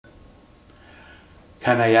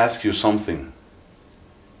Can I ask you something?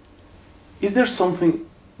 Is there something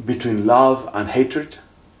between love and hatred?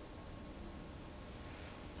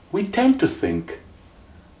 We tend to think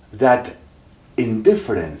that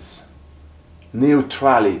indifference,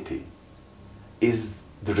 neutrality, is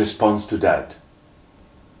the response to that.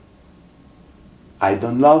 I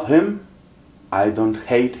don't love him, I don't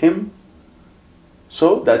hate him,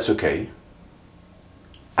 so that's okay.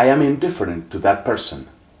 I am indifferent to that person.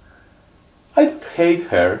 I don't hate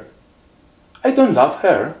her, I don't love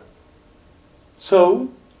her, so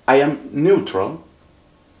I am neutral,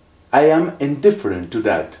 I am indifferent to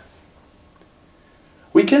that.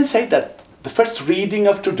 We can say that the first reading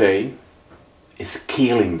of today is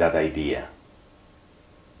killing that idea.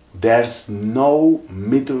 There's no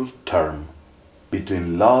middle term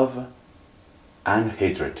between love and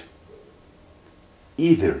hatred.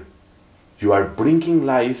 Either you are bringing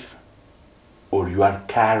life or you are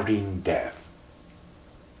carrying death.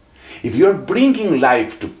 If you are bringing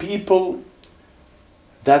life to people,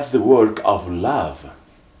 that's the work of love.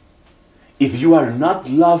 If you are not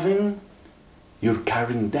loving, you're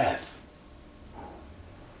carrying death.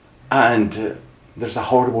 And there's a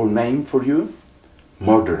horrible name for you,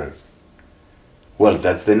 murderer. Well,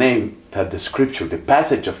 that's the name that the scripture, the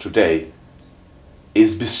passage of today,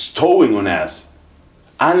 is bestowing on us,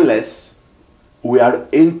 unless we are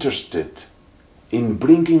interested in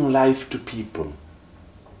bringing life to people,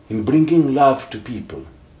 in bringing love to people.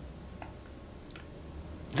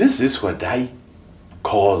 This is what I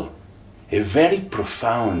call a very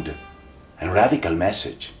profound and radical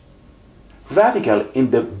message. Radical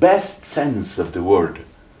in the best sense of the word.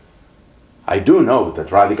 I do know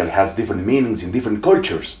that radical has different meanings in different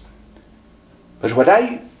cultures. But what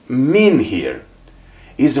I mean here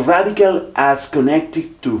is radical as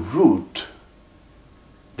connected to root.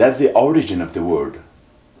 That's the origin of the word.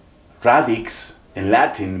 Radix in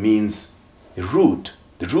Latin means a root,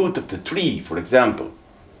 the root of the tree, for example.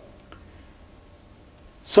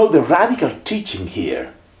 So the radical teaching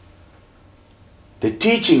here, the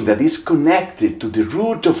teaching that is connected to the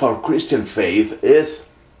root of our Christian faith, is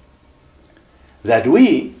that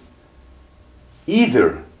we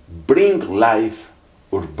either bring life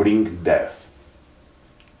or bring death.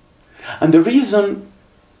 And the reason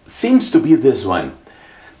seems to be this one,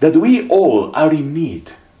 that we all are in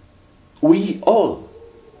need. We all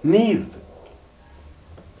need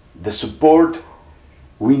the support,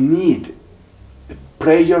 we need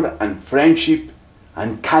prayer and friendship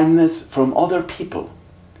and kindness from other people.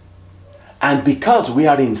 And because we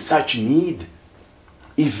are in such need,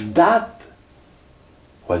 if that,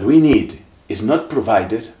 what we need, is not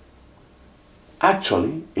provided,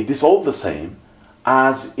 actually it is all the same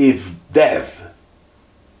as if death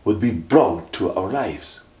would be brought to our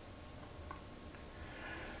lives.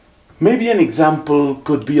 Maybe an example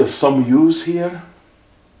could be of some use here.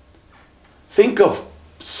 Think of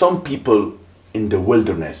some people in the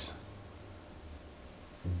wilderness.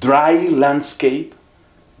 Dry landscape,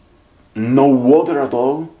 no water at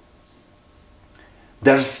all.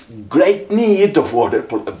 There's great need of water,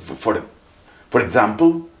 for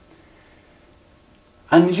example,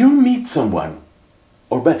 and you meet someone,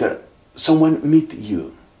 or better, someone meet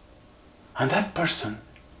you, and that person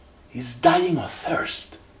is dying of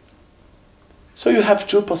thirst. So you have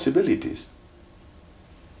two possibilities.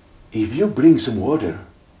 If you bring some water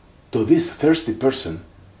to this thirsty person,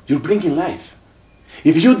 you're bringing life.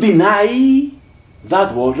 If you deny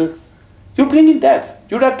that water, you're bringing death.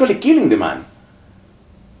 You're actually killing the man.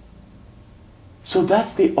 So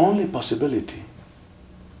that's the only possibility.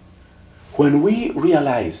 When we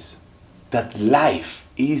realize that life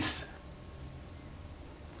is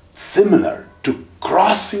similar to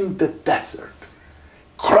crossing the desert,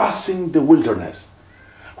 crossing the wilderness,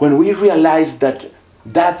 when we realize that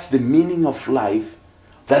that's the meaning of life,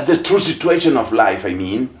 that's the true situation of life, I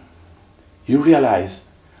mean, you realize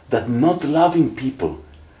that not loving people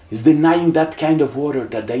is denying that kind of water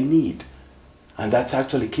that they need, and that's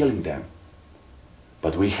actually killing them.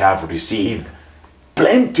 But we have received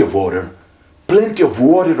plenty of water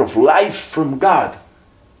of life from God,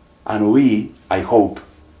 and we, I hope,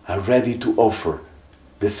 are ready to offer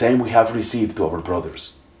the same we have received to our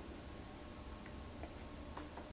brothers.